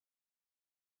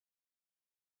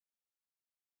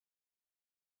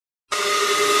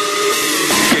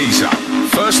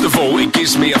fault, it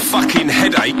gives me a fucking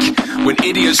headache when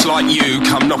idiots like you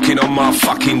come knocking on my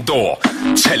fucking door,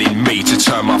 telling me to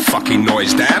turn my fucking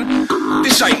noise down.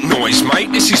 This ain't noise,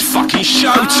 mate, this is fucking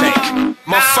Showtek,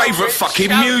 my favourite fucking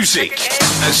music.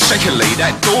 And secondly,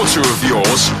 that daughter of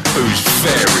yours, who's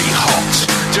very hot,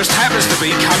 just happens to be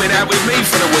coming out with me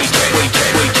for the weekend.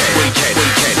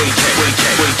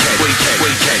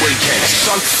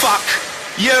 So fuck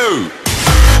you.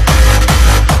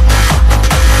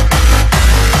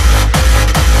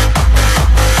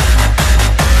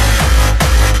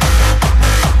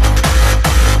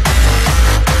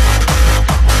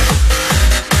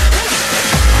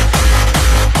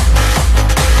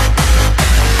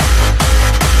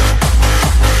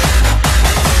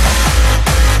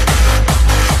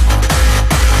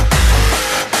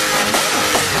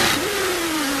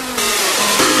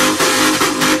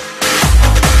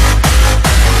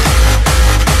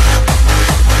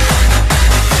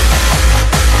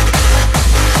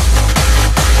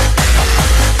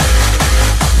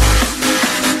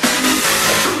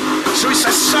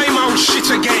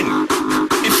 Again,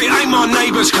 if it ain't my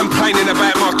neighbours complaining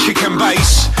about my kick and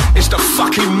bass, it's the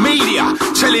fucking media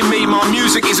telling me my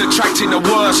music is attracting the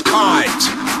worst kind,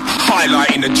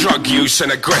 highlighting the drug use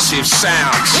and aggressive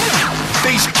sounds.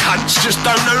 These cunts just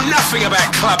don't know nothing about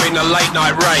clubbing the late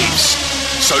night raves.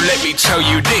 So let me tell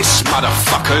you this,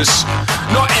 motherfuckers,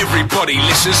 not everybody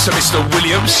listens to Mr.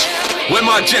 Williams. When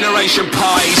my generation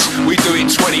parties, we do it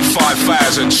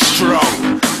 25,000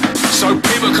 strong. So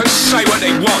people can say what they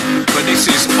want, but this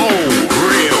is all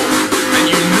real, and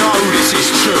you know this is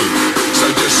true. So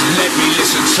just let me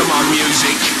listen to my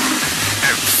music,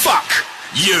 and fuck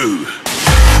you.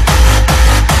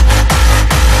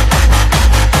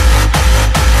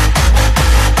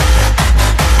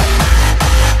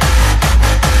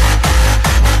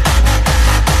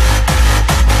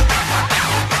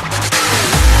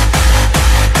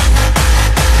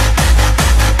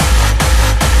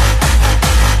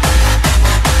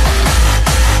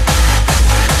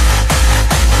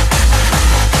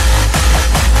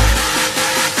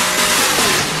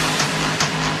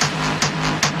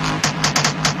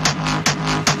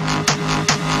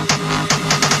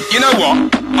 You know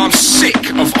what? I'm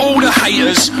sick of all the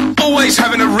haters always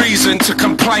having a reason to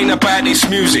complain about this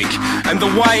music and the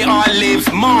way I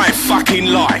live my fucking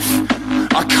life.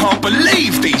 I can't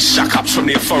believe these suck-ups from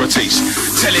the authorities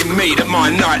telling me that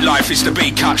my nightlife is to be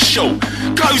cut short.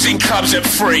 Closing clubs at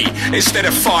 3 instead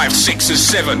of 5, 6 and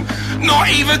 7. Not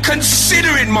even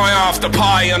considering my after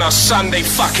party on a Sunday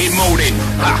fucking morning.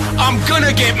 I'm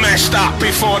gonna get mashed up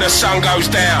before the sun goes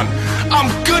down.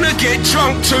 I'm gonna get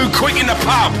drunk too quick in the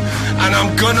pub. And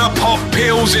I'm gonna pop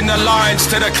pills in the lines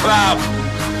to the club.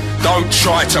 Don't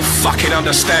try to fucking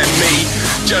understand me.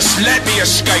 Just let me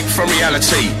escape from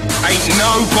reality. Ain't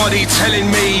nobody telling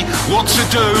me what to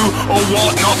do or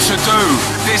what not to do.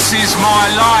 This is my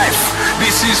life.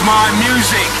 This is my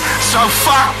music. So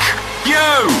fuck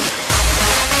you.